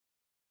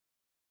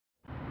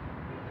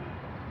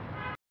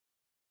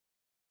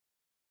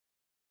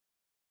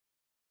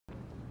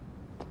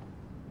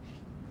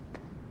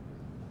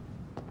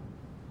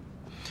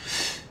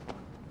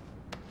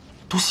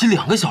都洗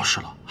2个小时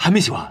了，还没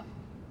洗完。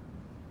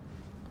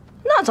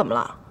那怎么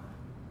了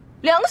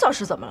？2个小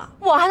时怎么了？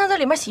我还能在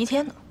里面洗1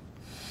天呢。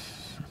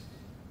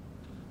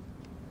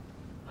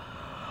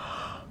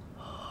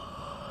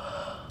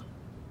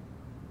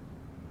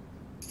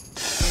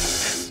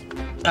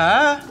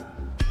哎，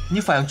你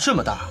反应这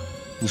么大，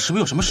你是不是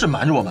有什么事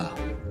瞒着我们啊？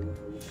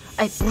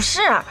哎，不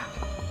是，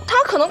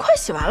他可能快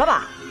洗完了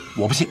吧？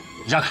我不信，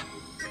你让开！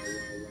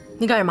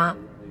你干什么？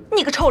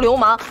你个臭流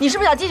氓！你是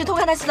不是想进去偷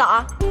看他洗澡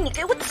啊？你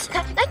给我起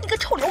开！哎，你个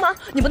臭流氓！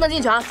你不能进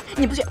去啊！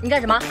你不许！你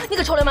干什么？你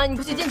个臭流氓！你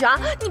不许进去啊！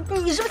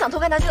你是不是想偷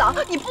看他洗澡？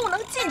你不能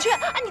进去！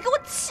哎，你给我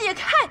起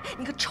开！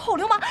你个臭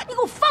流氓！你给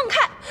我放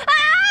开！啊！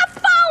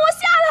放我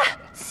下来！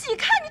起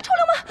开！你臭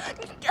流氓！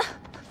你，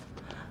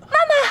妈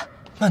妈！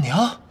曼宁，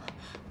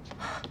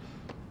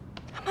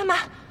妈妈，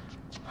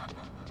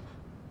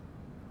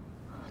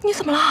你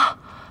怎么了？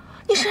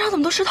你身上怎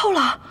么都湿透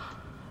了？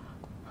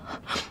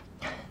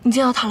你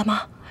见到他了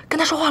吗？跟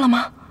他说话了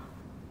吗？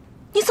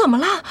你怎么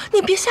了？你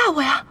别吓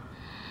我呀！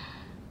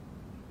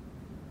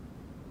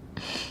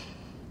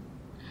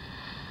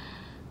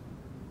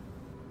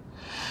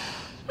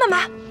妈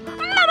妈，妈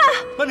妈，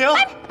曼宁，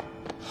哎，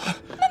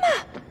妈妈，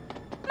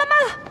妈妈，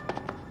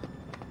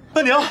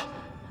曼宁，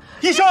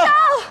医生，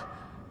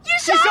医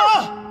生，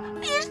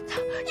医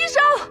生，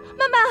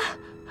妈妈，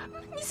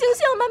你醒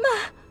醒，妈妈。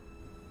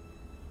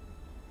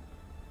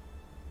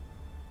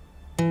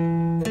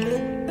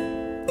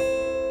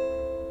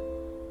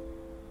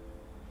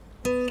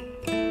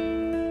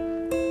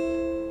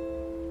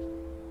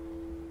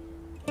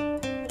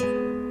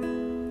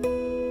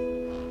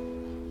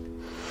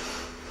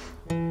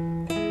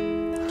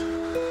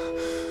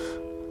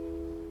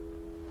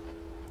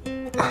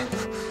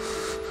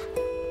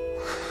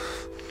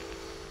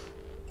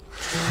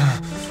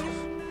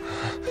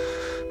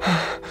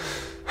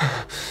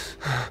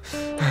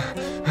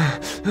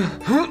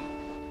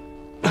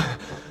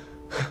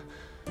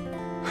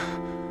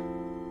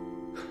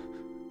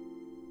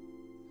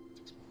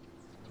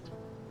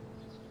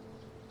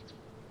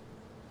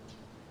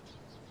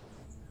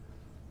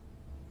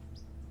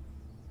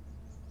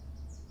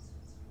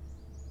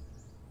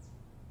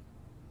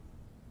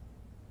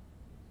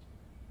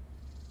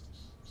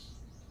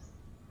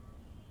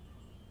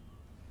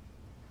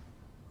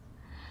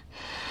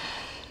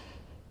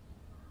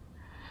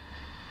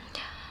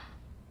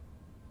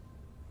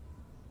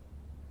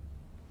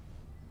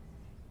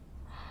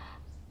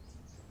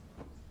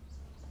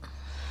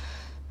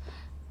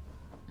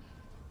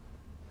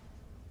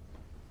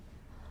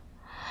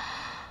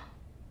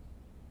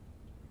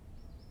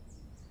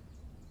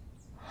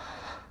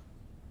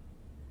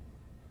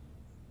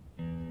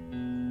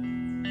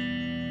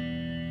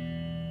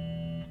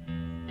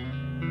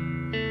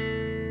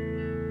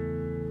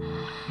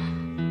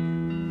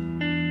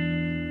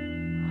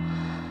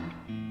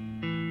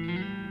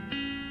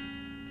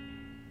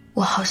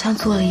我好像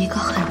做了一个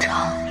很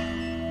长、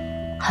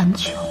很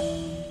久、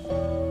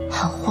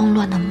很慌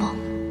乱的梦，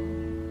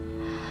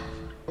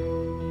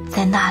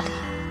在那里，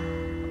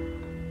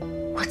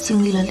我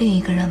经历了另一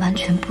个人完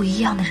全不一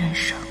样的人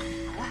生。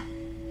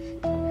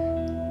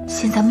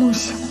现在梦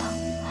醒了，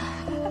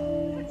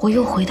我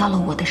又回到了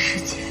我的世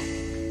界。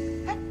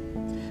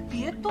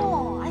别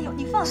动！哎呦，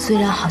你放。虽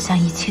然好像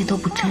一切都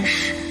不真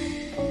实，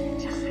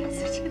这孩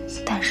子真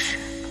是。但是，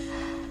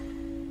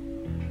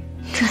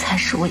这才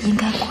是我应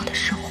该过的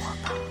生活。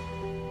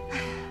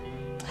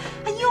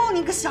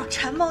你个小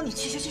馋猫，你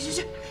去！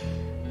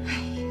哎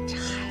呀，这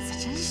孩子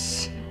真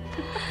是。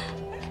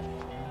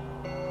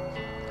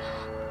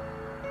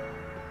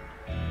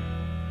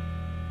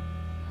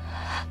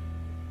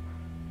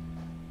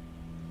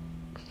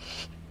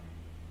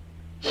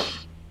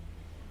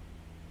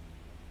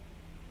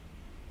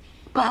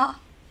爸，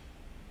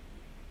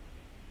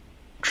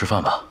吃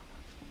饭吧。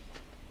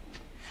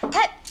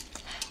哎，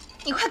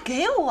你快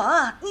给我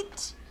啊！你。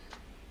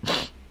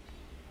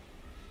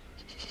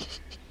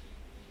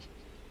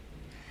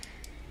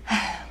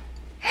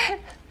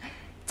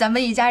咱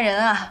们一家人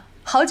啊，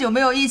好久没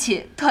有一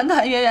起团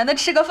团圆圆的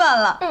吃个饭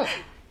了。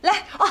来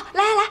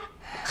来，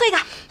喝一个。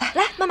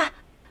来，妈妈。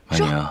曼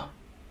宁，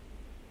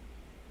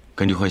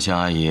跟李慧仙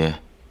阿姨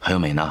还有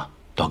美娜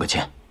道个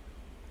歉。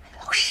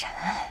老沈，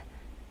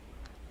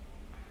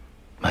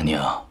曼宁，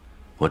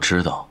我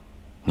知道，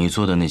你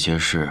做的那些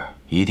事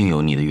一定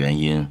有你的原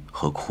因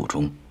和苦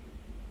衷。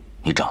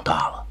你长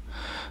大了，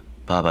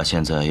爸爸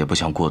现在也不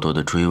想过多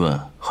的追问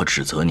和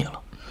指责你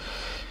了。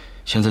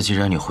现在既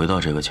然你回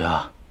到这个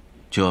家，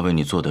就要为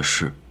你做的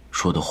事、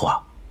说的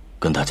话，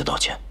跟大家道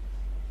歉。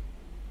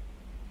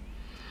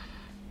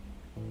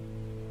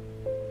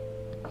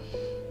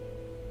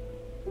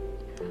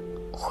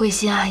慧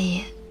心阿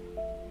姨，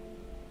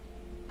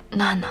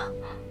娜娜，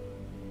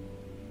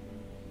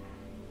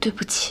对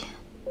不起，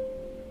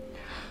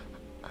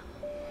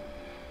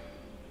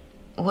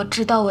我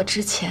知道我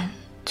之前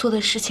做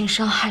的事情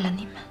伤害了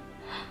你们，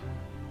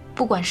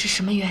不管是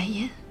什么原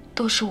因，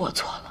都是我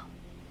错了。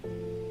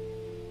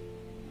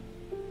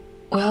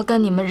我要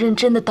跟你们认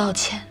真的道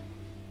歉，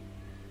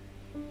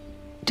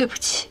对不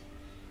起。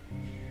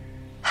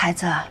孩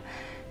子，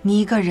你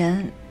一个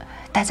人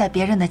待在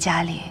别人的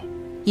家里，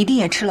一定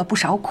也吃了不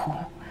少苦。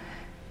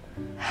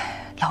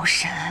老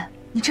沈，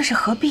你这是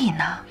何必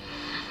呢？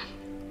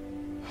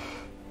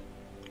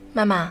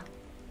妈妈，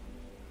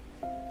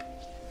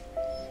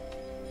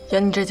有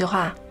你这句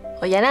话，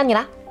我原谅你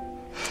了。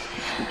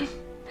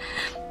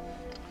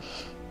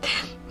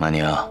曼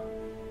宁，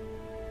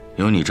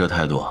有你这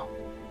态度，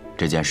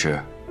这件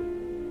事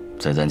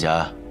在咱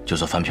家就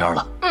算翻篇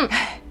了。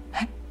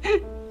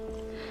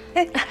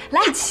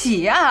来，一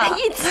起呀，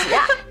一起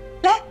呀！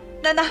来，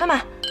娜娜，妈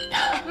妈，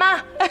妈，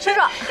叔叔，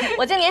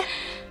我敬您，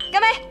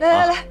干杯！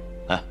来。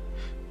来，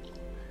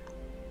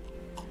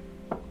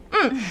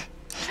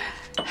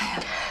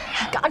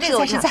刚这个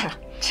我吃菜，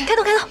开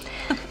动。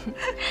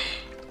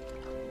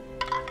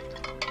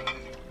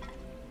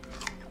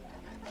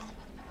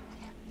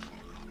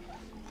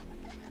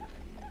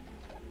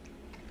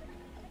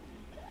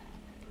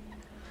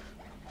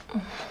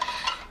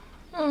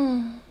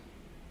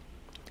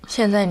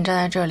现在你站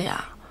在这里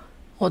啊，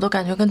我都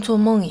感觉跟做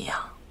梦一样。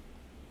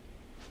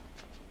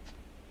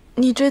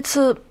你这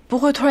次不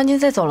会突然间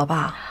再走了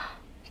吧？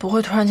不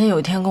会突然间有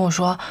一天跟我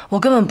说我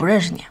根本不认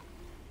识你？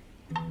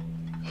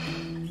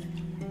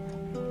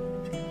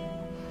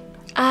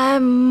哎，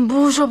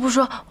不说，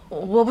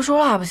我不说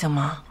了还不行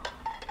吗？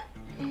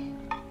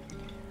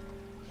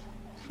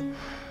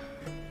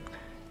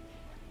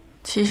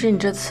其实你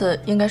这次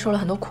应该受了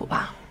很多苦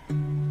吧？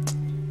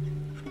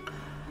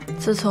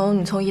自从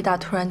你从医大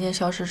突然间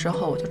消失之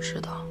后，我就知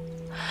道。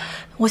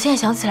我现在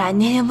想起来，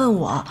你那天问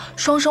我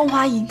双生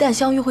花一旦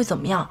相遇会怎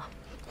么样，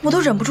我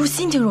都忍不住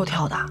心惊肉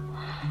跳的。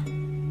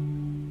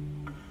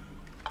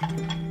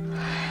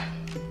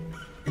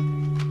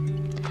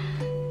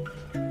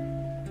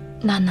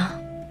娜娜，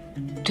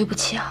对不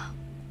起啊。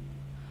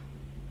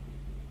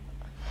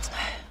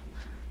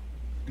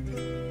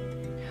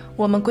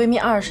我们闺蜜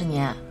20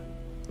年，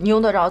你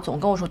用得着总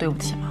跟我说对不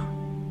起吗？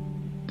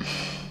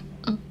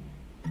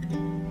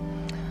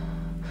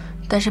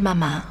但是曼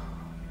曼，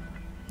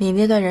你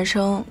那段人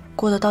生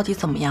过得到底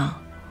怎么样？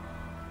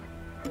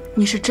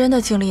你是真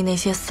的经历那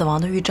些死亡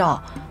的预兆，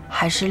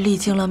还是历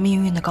经了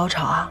命运的高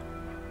潮啊？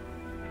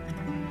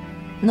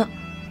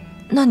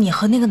那你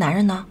和那个男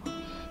人呢？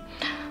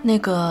那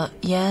个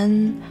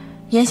严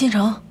星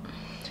呈。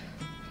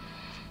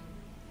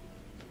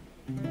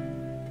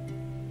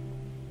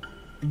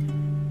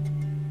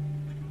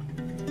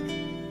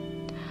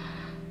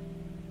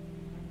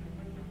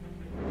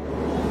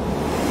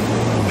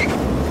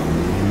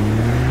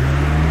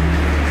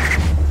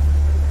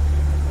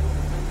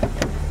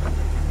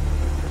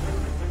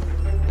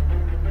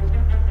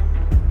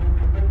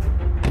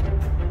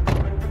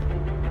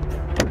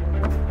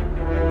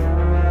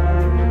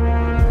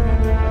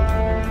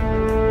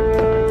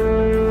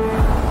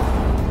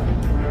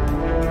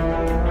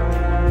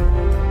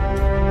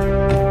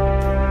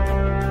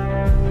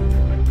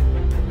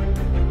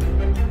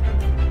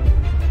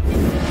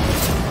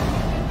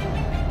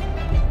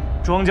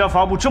庄家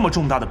发布这么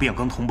重大的变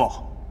更通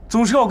报，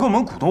总是要跟我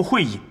们股东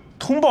会议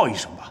通报一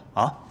声吧？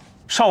啊，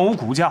上午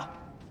股价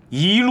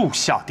一路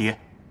下跌，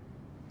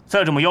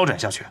再这么腰斩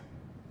下去，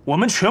我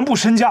们全部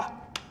身家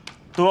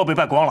都要被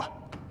败光了。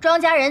庄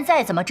家人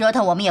再怎么折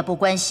腾，我们也不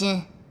关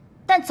心，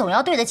但总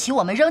要对得起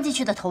我们扔进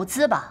去的投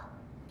资吧？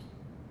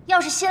要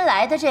是新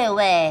来的这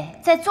位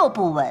再坐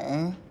不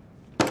稳，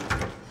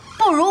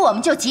不如我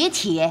们就集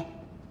体。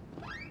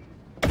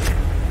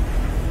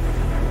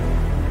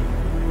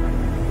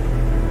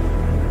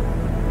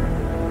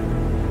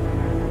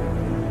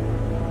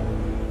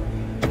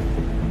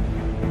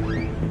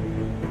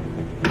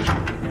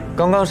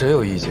刚刚谁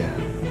有意见？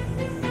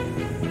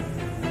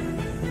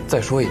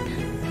再说一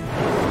遍。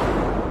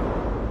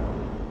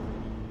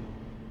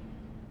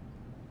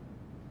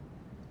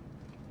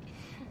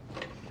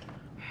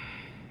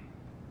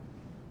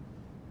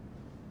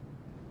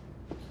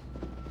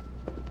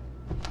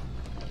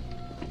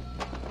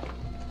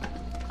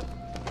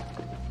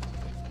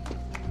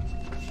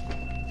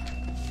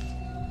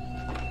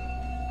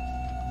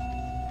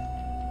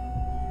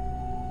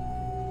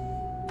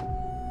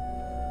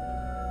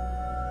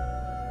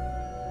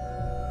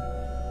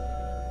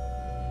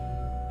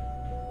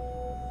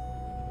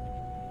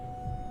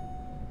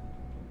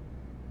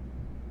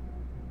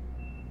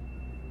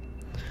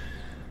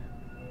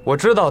我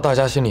知道大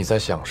家心里在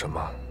想什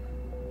么，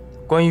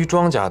关于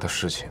庄家的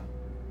事情，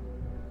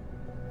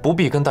不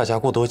必跟大家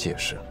过多解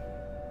释。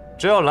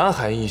只要蓝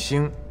海一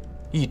星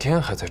一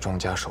天还在庄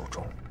家手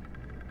中，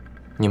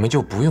你们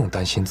就不用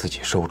担心自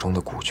己手中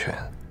的股权。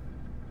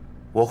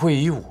我会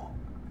以我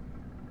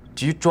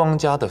及庄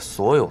家的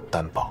所有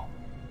担保，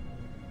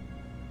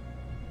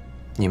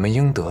你们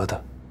应得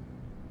的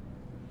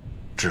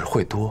只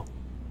会多，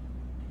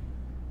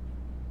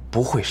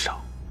不会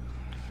少。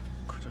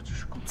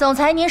总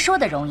裁，您说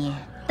的容易，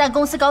但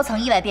公司高层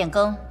意外变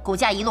更，股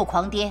价一路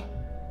狂跌，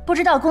不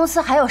知道公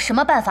司还有什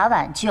么办法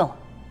挽救，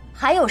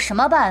还有什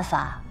么办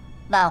法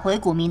挽回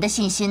股民的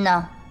信心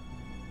呢？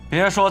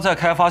别说再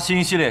开发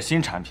新系列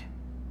新产品，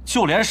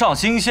就连上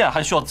新线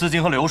还需要资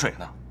金和流水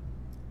呢。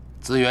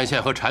资源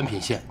线和产品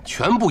线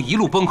全部一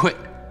路崩溃，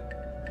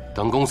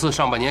等公司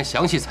上半年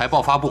详细财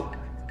报发布，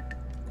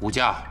股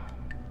价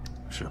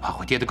只怕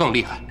会跌得更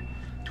厉害。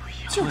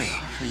对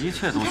呀，这一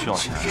切都需要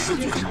钱，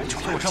根本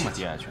就这么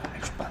跌下去，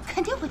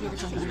肯定会跌得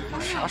更厉害。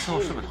啥时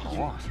候是个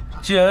头啊？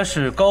既然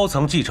是高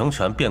层继承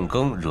权变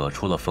更惹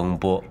出了风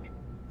波，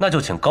那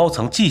就请高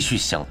层继续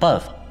想办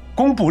法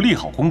公布利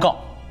好公告，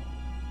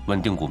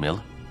稳定股民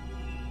了。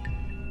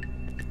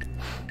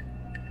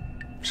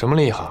什么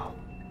利好？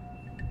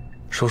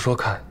说说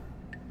看。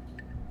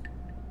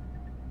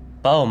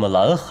把我们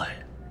蓝海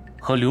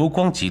和流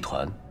光集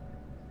团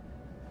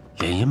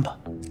联姻吧。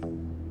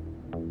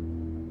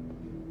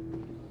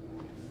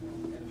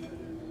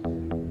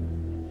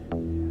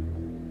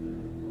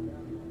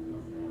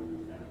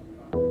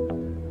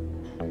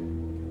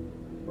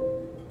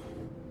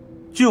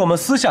据我们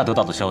私下得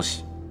到的消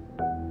息，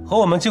和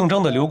我们竞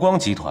争的流光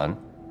集团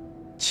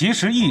其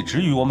实一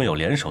直与我们有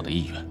联手的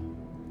意愿。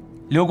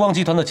流光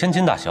集团的千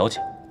金大小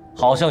姐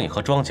好像也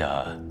和庄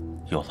家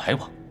有来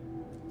往。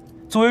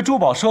作为珠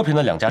宝奢品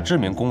的两家知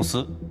名公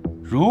司，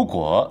如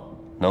果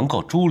能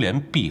够珠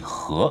联璧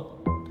合，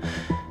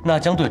那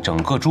将对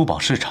整个珠宝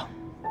市场，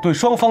对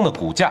双方的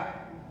股价，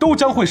都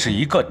将会是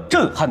一个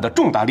震撼的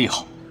重大利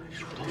好。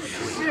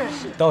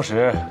到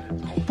时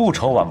不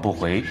愁挽不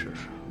回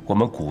我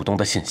们股东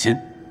的信心，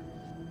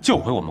救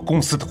回我们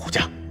公司的股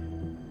价。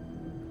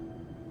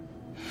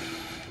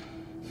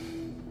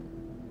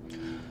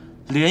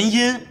联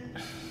姻，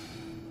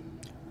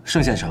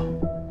盛先生，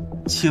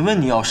请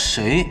问你要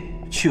谁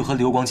去和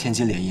流光千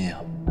金联姻啊？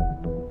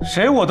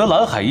谁获得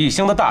蓝海一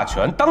星的大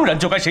权，当然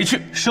就该谁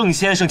去。盛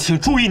先生，请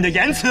注意你的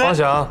言辞。方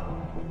翔，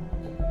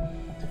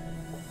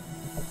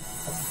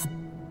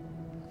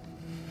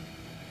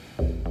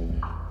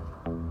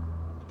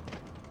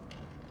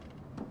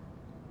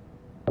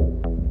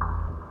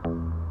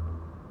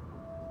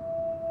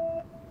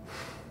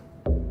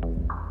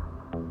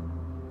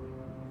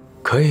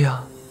可以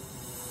呀。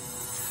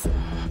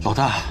老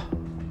大，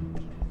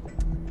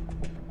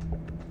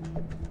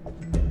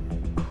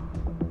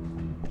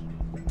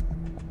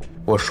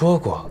我说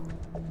过，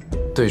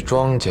对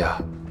庄家，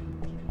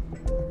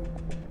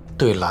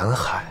对蓝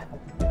海，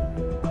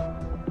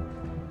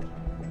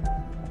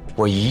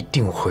我一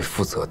定会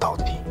负责到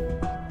底。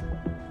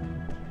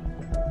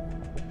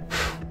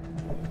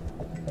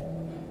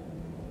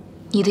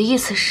你的意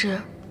思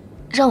是，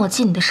让我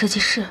进你的设计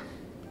室？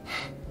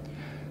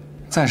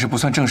暂时不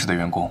算正式的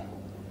员工，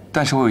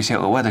但是我有一些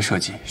额外的设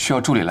计需要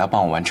助理来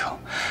帮我完成。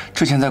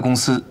之前在公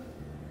司，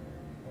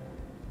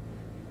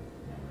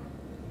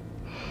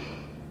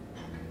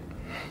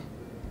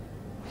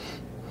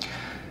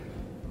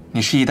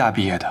你是医大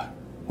毕业的，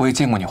我也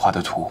见过你画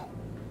的图，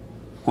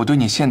我对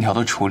你线条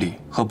的处理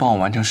和帮我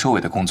完成收尾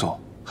的工作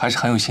还是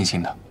很有信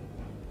心的。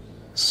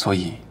所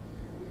以，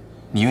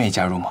你愿意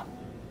加入吗？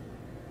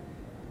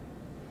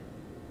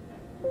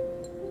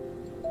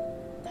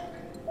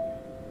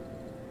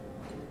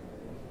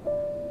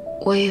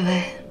我以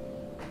为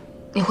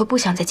你会不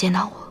想再见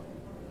到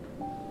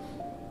我，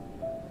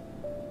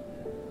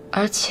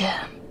而且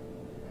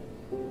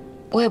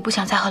我也不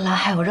想再和蓝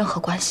海有任何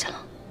关系了。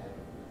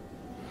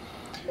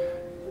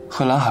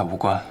和蓝海无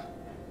关，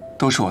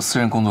都是我私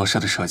人工作室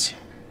的设计。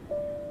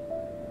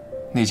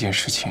那件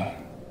事情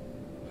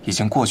已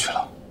经过去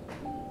了，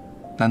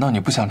难道你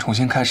不想重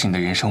新开始你的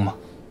人生吗？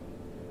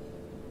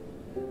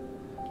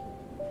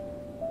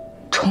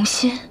重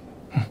新？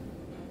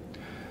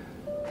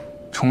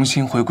重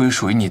新回归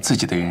属于你自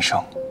己的人生。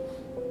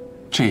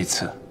这一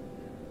次，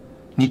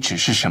你只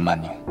是沈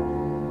漫宁。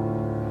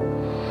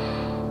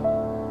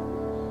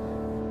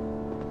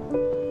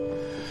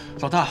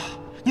老大，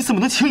你怎么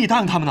能轻易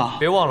答应他们呢？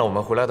别忘了我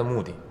们回来的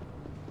目的。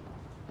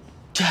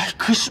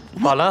可是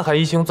把蓝海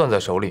一星攥在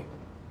手里，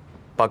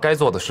把该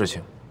做的事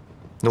情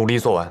努力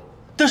做完。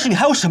但是你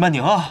还有沈漫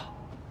宁啊。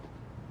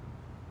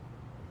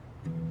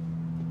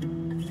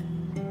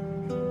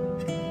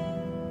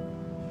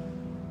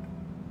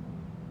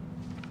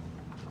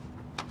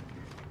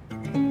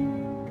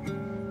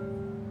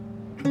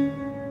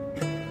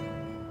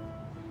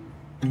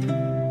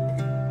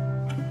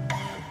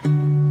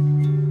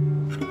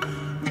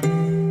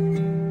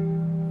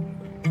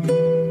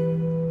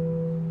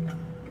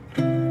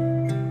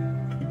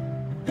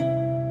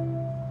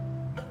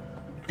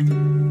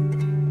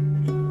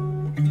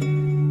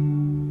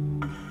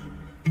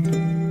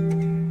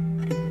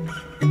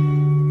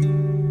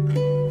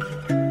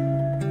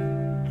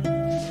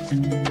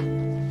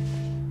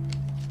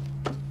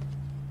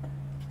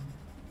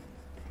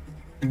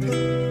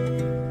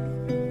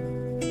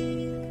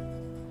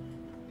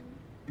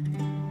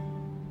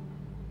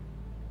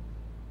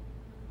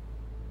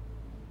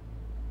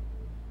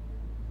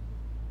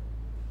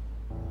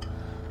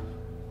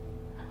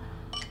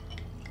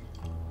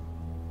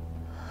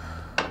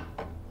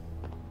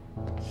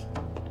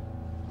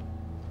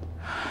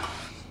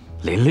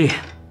琳琳，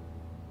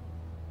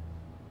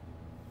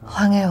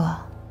还给我。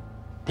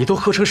你都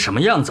喝成什么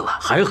样子了，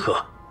还喝？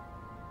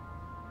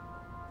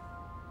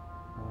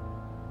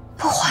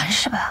不还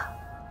是吧？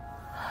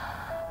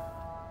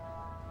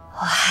我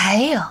还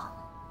有。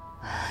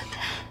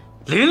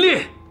琳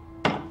琳，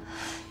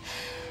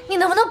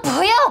能不能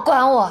不要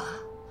管我？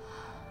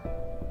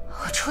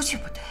我出去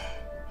不对，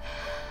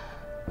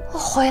我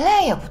回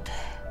来也不对，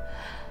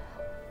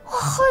我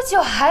喝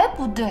酒还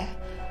不对，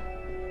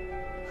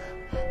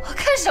我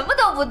看什么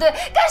都不对，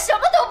干什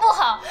么都不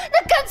好，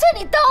那干脆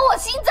你当我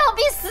心脏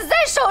病死在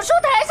手术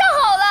台上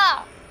好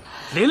了。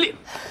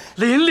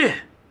琳琳，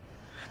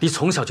你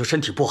从小就身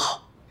体不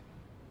好，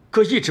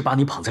哥一直把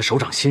你捧在手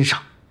掌心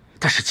上，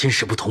但是今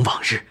时不同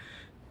往日，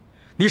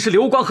你是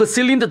刘光和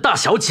Celine 的大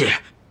小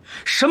姐，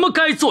什么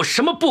该做，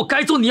什么不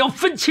该做，你要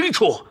分清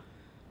楚。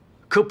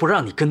哥不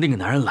让你跟那个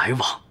男人来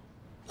往，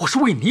我是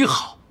为你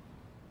好。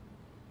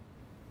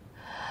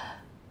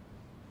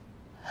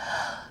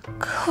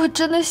可我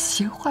真的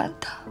喜欢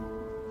他，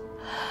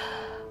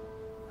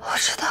我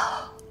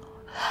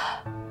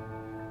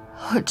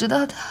知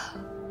道他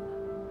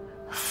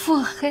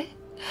腹黑，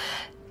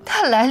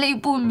他来历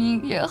不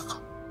明也好，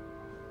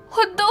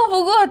我斗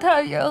不过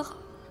他也好，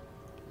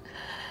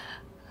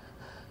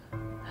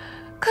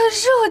可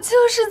是我就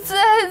是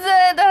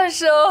在他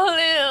手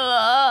里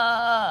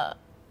了。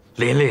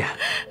琳琳，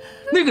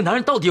那个男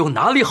人到底有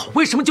哪里好？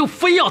为什么就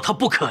非要他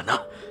不可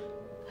呢？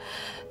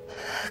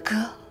哥，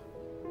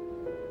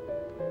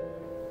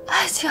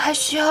爱情还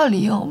需要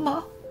理由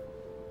吗？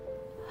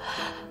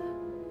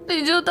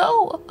你就当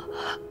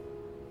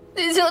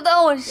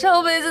我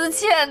上辈子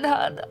欠他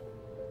的，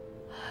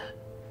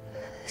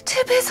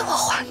这辈子我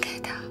还给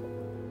他。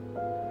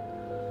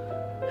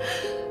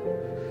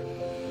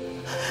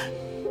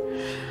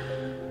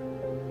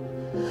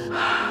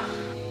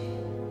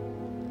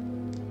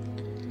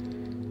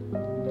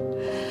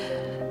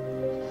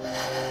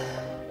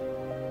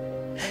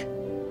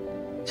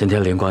今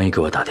天林光一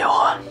给我打电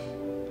话，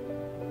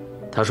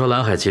他说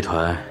蓝海集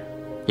团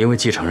因为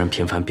继承人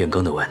频繁变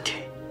更的问题，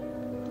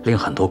令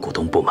很多股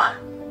东不满。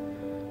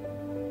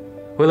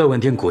为了稳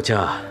定股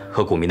价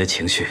和股民的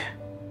情绪，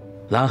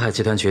蓝海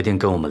集团决定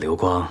跟我们刘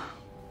光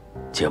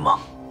结盟，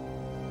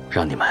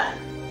让你们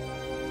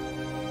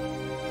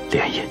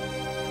联姻。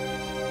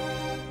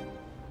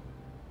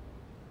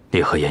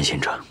你和严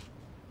星城。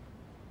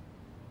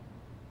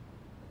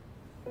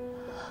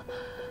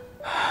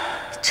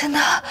真的？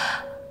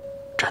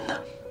真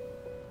的。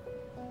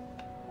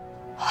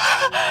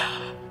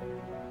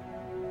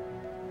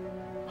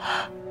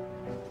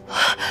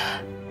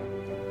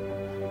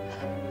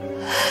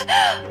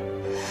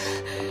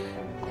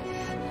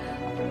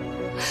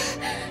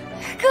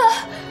哥，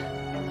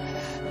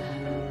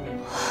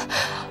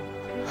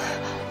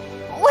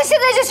我现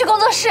在就去工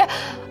作室，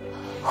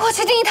我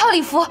去订一套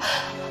礼服，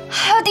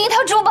还要订一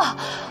套珠宝。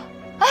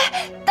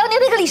哎，当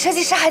年那个李设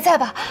计师还在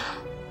吧？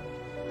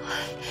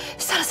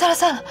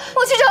算了，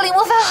我去找李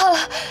莫凡好了。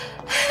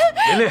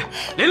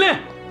琳琳，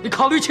你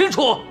考虑清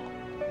楚。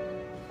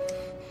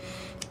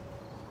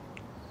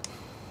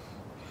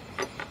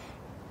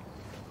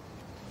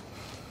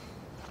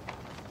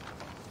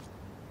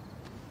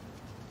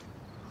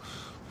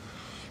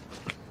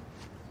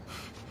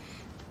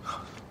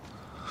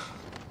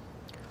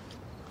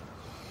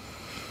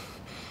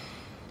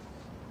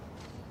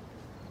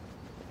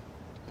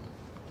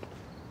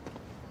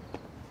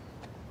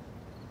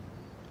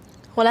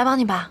我来帮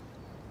你吧。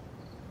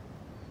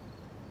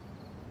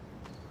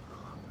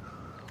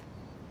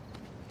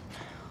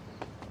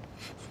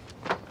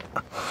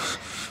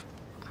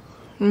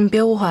你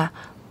别误会，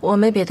我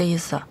没别的意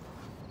思，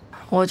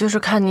我就是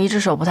看你一只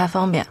手不太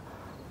方便，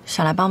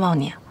想来帮帮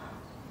你。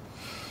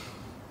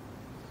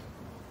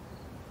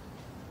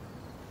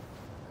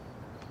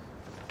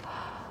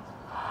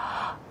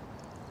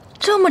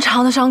这么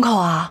长的伤口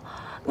啊，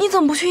你怎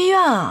么不去医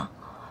院啊？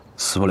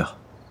死不了。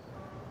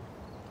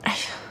哎呀，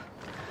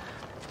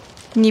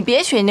你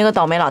别学你那个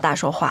倒霉老大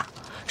说话，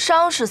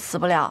伤是死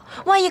不了，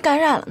万一感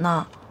染了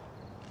呢？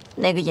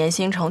那个严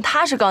星城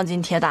他是钢筋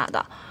铁打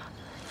的。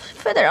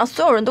非得让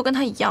所有人都跟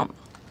他一样吗？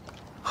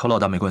和老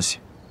大没关系，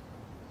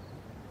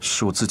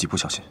是我自己不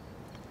小心。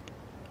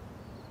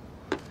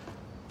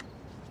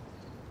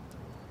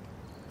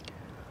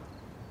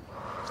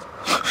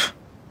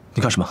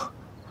你干什么？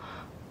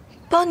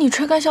帮你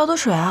吹干消毒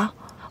水啊！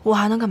我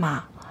还能干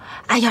嘛？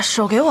哎呀，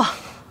手给我，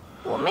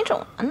我没整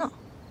完呢。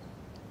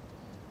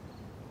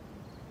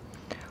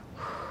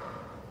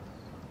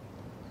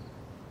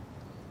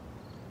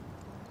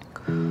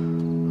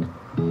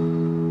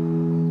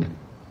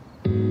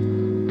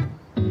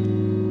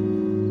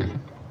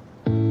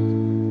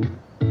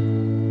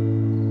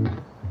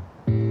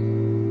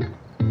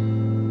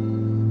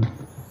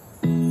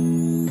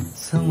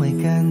从未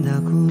感到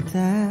孤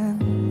单，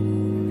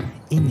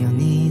因有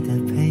你的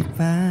陪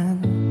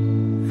伴，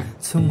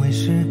从未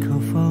矢口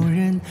否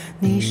认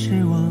你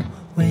是我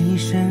唯一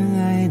深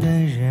爱的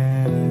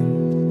人。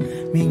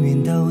命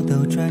运兜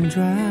兜转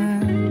转，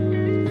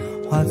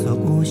化作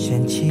无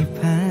限期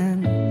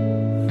盼，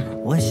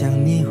我想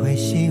你会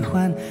喜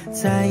欢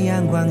在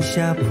阳光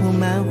下铺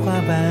满花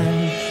瓣。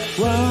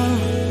我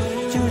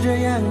就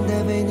这样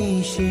的被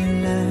你吸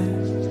引了，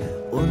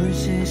无论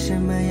是什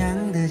么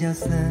样的角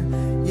色，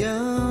有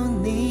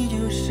你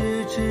就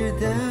是值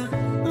得。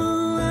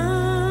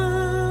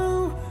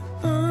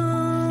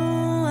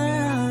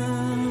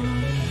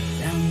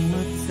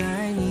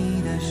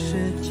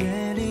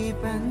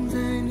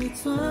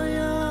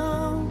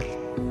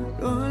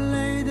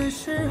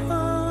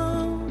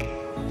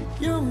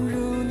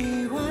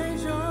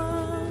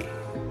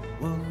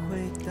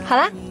好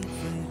啦。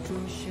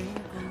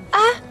哎，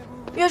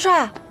元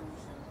帅，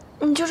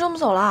你就这么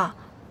走了？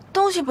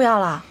东西不要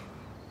了？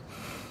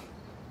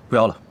不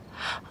要了。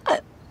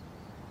哎，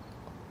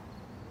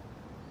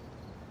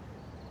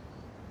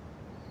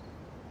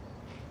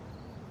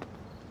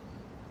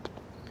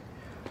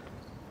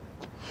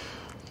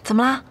怎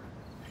么啦？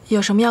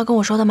有什么要跟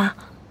我说的吗？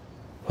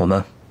我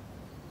们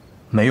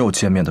没有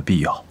见面的必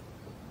要。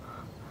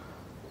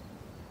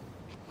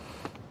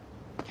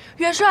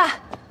元帅，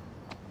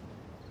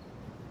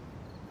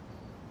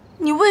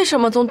你为什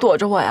么总躲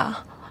着我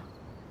呀？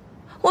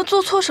我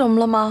做错什么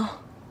了吗？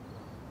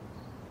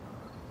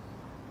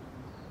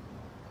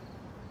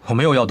我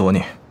没有要躲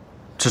你，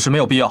只是没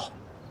有必要。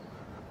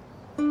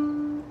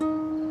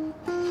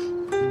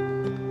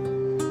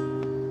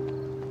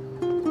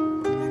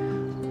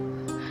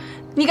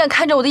你敢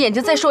看着我的眼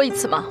睛再说一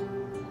次吗？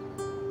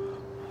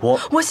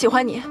我喜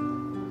欢你。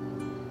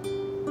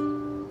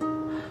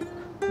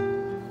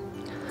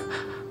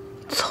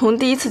从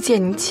第一次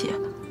见你起，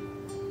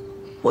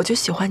我就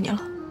喜欢你了。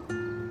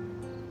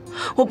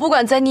我不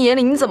管在你眼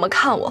里你怎么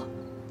看我，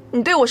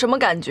你对我什么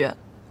感觉，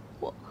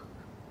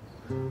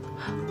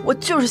我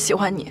就是喜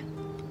欢你。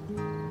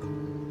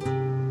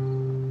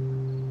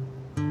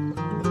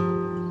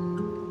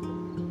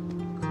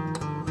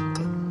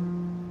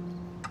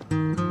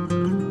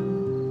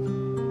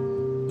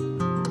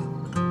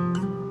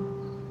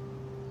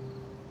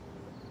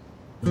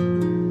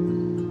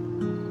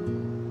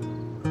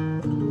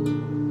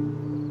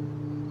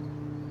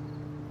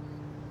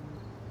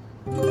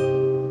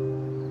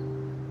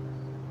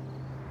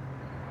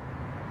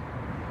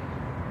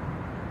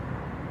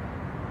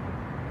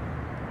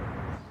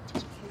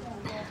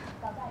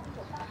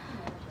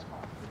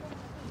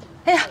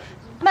哎呀，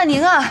曼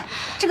宁啊，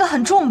这个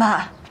很重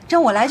吧？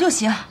让我来就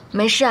行。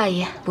没事，阿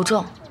姨，不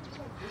重。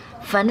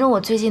反正我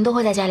最近都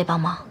会在家里帮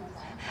忙。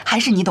还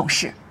是你懂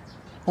事。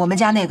我们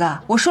家那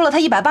个，我说了他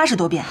180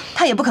多遍，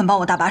他也不肯帮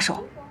我搭把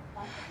手。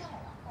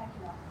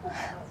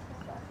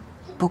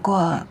不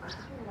过，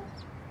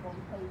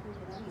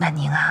曼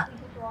宁啊，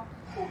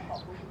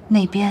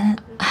那边，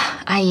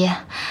阿姨，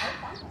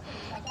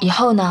以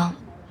后呢，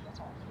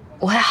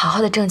我会好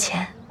好的挣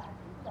钱，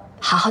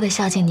好好的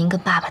孝敬您跟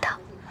爸爸的。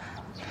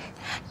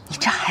你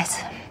这孩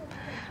子，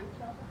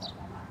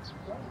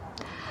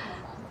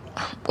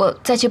我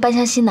再去搬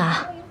箱西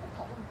拿。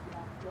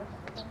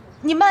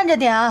你慢着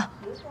点啊！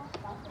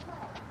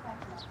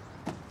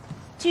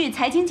据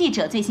财经记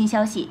者最新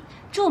消息，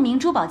著名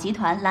珠宝集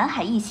团蓝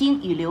海一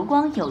星与流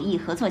光有意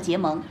合作结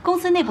盟，公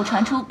司内部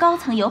传出高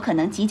层有可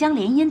能即将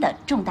联姻的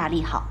重大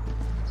利好。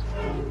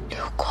流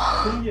光。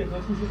工业和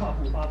信息化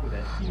部发布的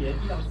今年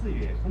1到4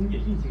月工业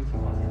运行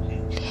情况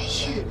显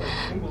示，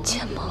联姻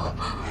结盟。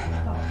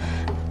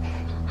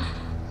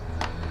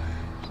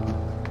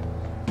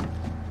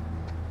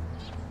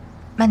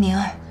曼宁，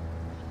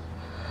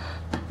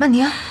曼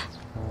宁，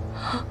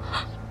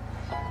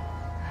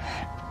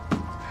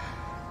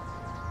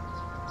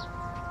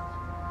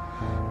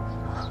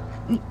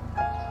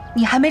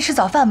你还没吃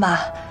早饭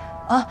吧？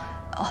啊，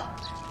哦，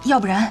要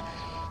不然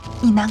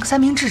你拿个3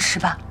明治吃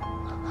吧。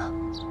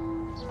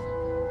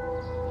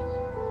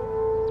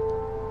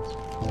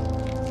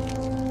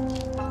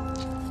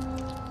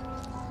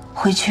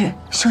回去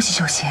休息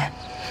休息，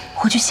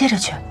回去歇着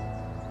去。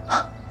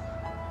啊，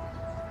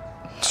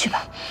去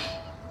吧。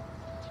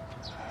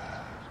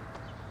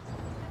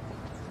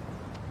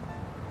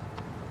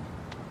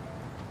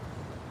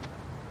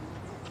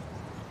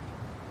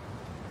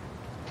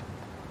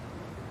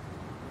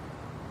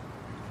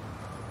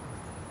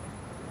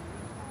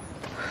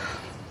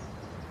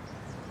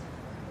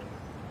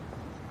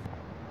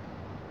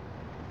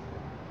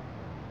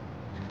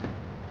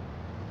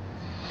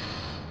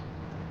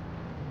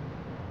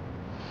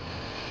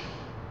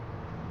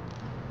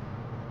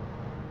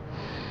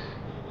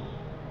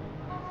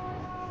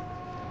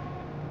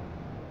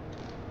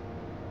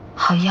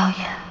好耀眼，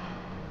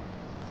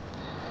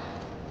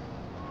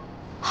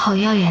好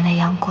耀眼的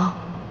阳光，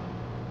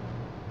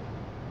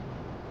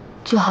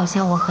就好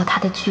像我和他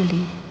的距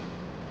离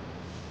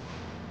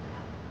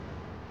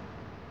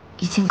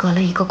已经隔了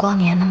1个光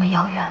年那么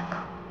遥远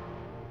了。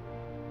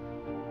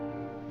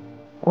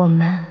我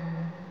们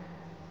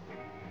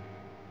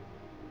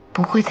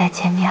不会再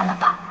见面了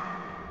吧？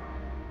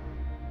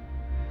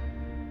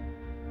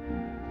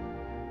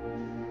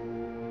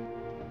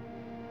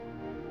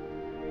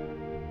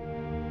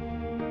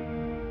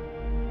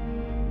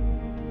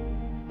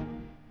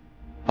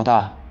老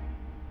大，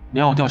你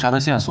要我调查的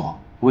线索，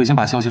我已经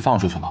把消息放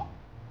出去了，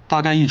大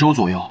概1周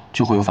左右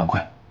就会有反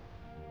馈。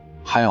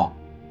还有，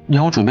你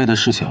要我准备的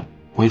事情，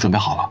我也准备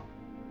好了。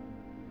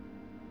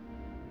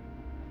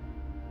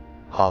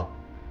好，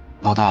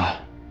老大，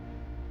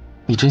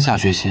你真下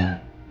决心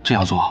这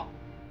样做？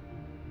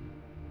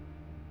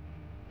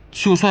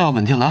就算要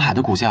稳定蓝海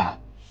的股价，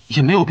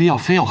也没有必要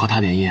非要和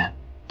他联姻。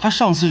他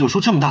上次惹出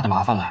这么大的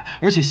麻烦来，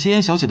而且谢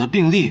嫣小姐的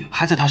病历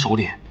还在他手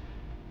里，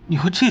你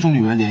和这种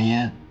女人联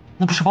姻，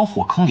那不是往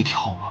火坑里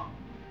跳吗？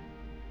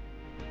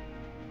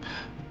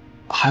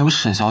还有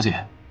沈小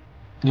姐，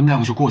你们2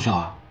个就过去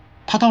了，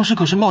他当时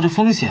可是冒着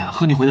风险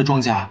和你回的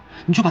庄家，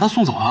你却把他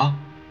送走了，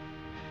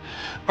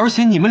而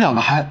且你们两个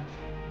还……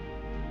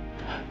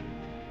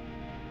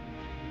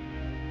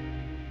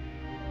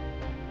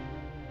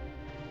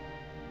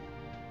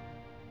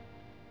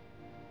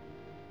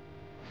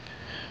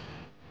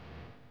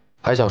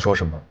还想说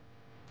什么？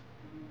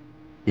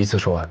一次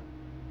说完。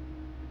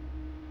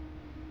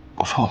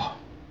我错了，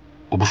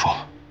我不说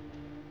了。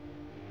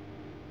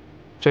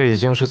这已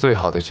经是最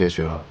好的结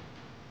局了。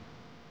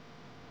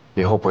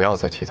以后不要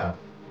再提他。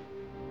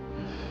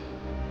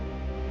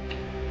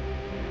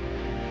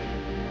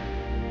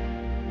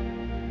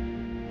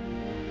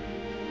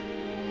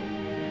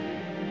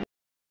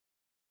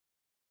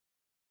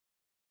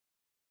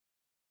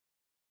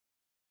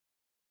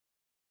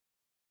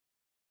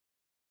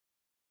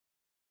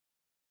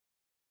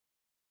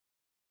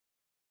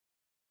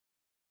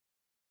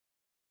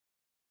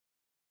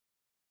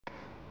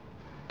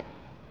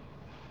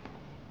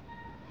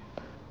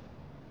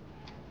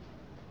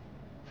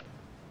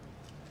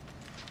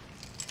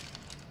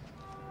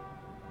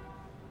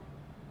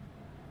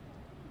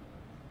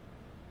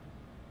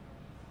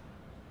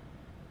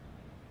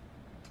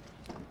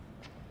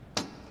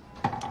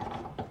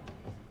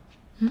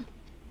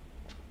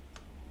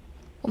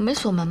我没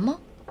锁门吗？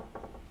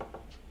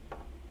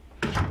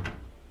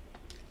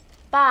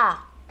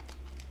爸，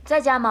在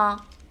家吗？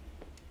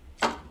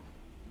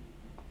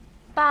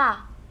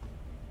爸，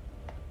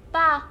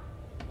爸。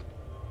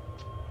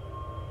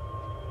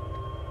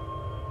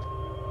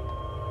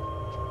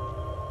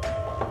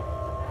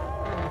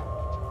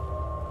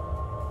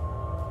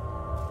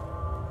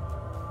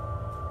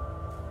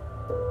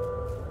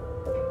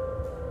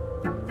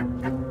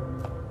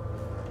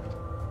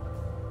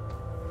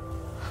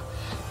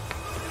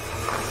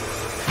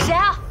谁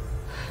啊？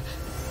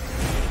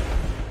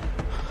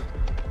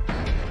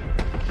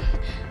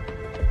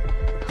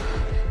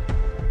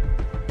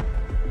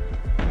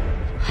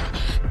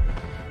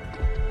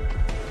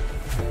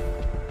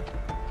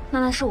娜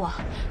娜，是我，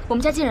我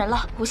们家进人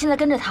了，我现在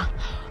跟着他。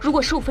如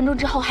果15分钟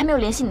之后还没有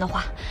联系你的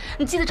话，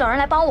你记得找人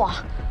来帮我。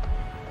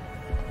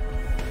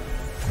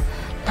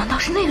难道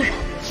是那个人？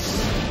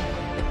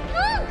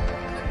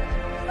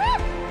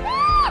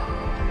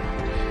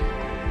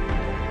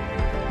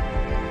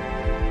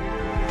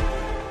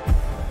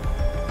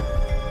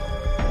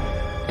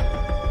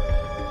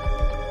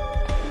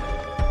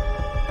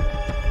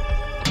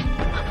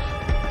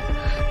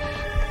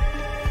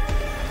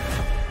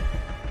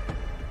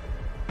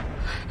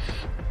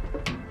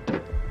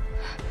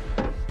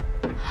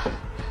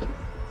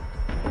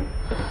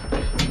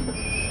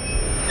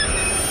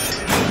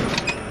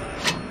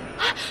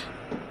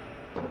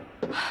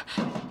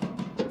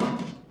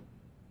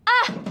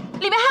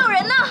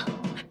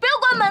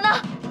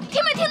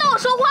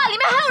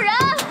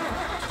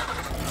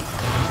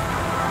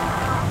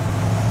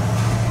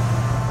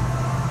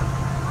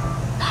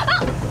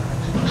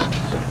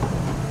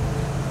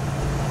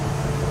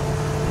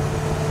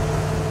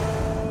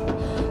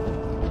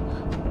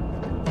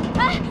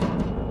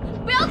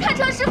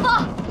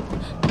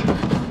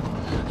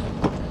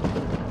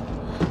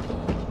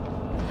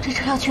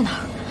要去哪儿？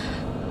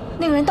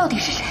那个人到底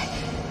是谁？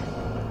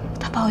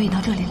他把我引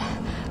到这里来，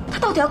他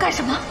到底要干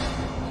什么？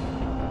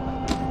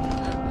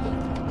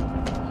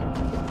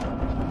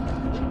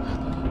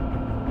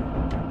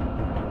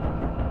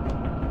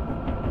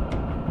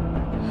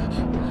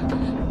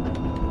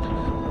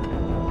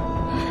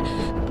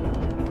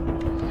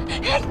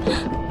对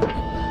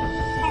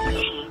不起，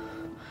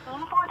您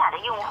拨打的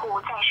用户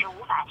暂时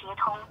无法接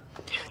通。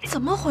怎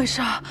么回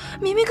事？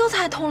明明刚才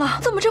还通了，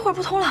怎么这会儿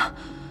不通了？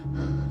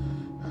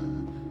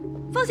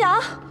方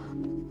翔，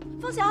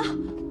方翔，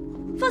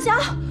方翔，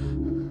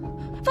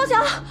方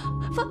翔，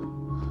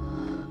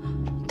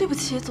对不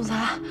起，总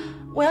裁，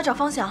我要找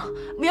方翔，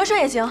李耀山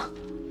也行。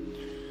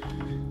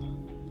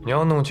你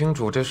要弄清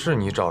楚，这是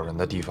你找人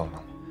的地方吗？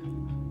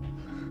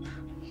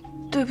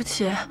对不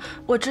起，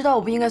我知道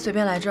我不应该随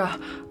便来这儿，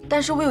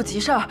但是我有急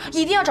事儿，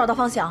一定要找到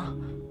方翔。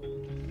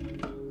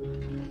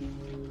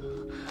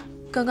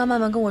刚刚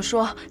曼曼跟我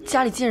说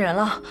家里进人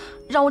了，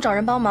让我找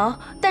人帮忙，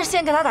但是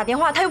现在给他打电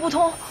话，他又不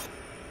通。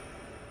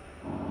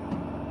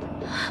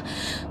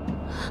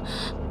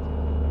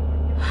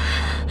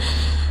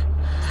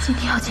今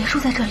天要结束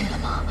在这里了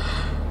吗？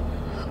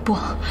不，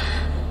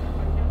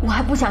我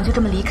还不想就这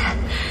么离开。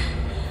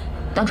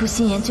当初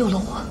心妍救了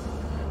我，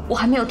我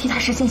还没有替他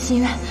实现心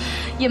愿，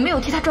也没有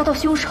替他抓到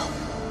凶手。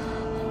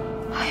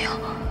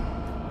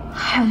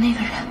还有那个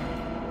人，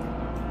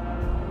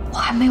我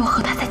还没有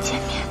和他再见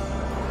面。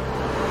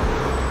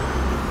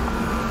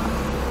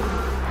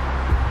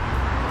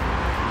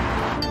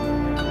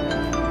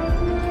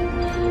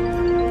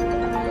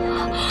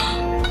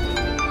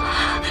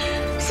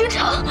星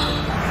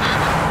城。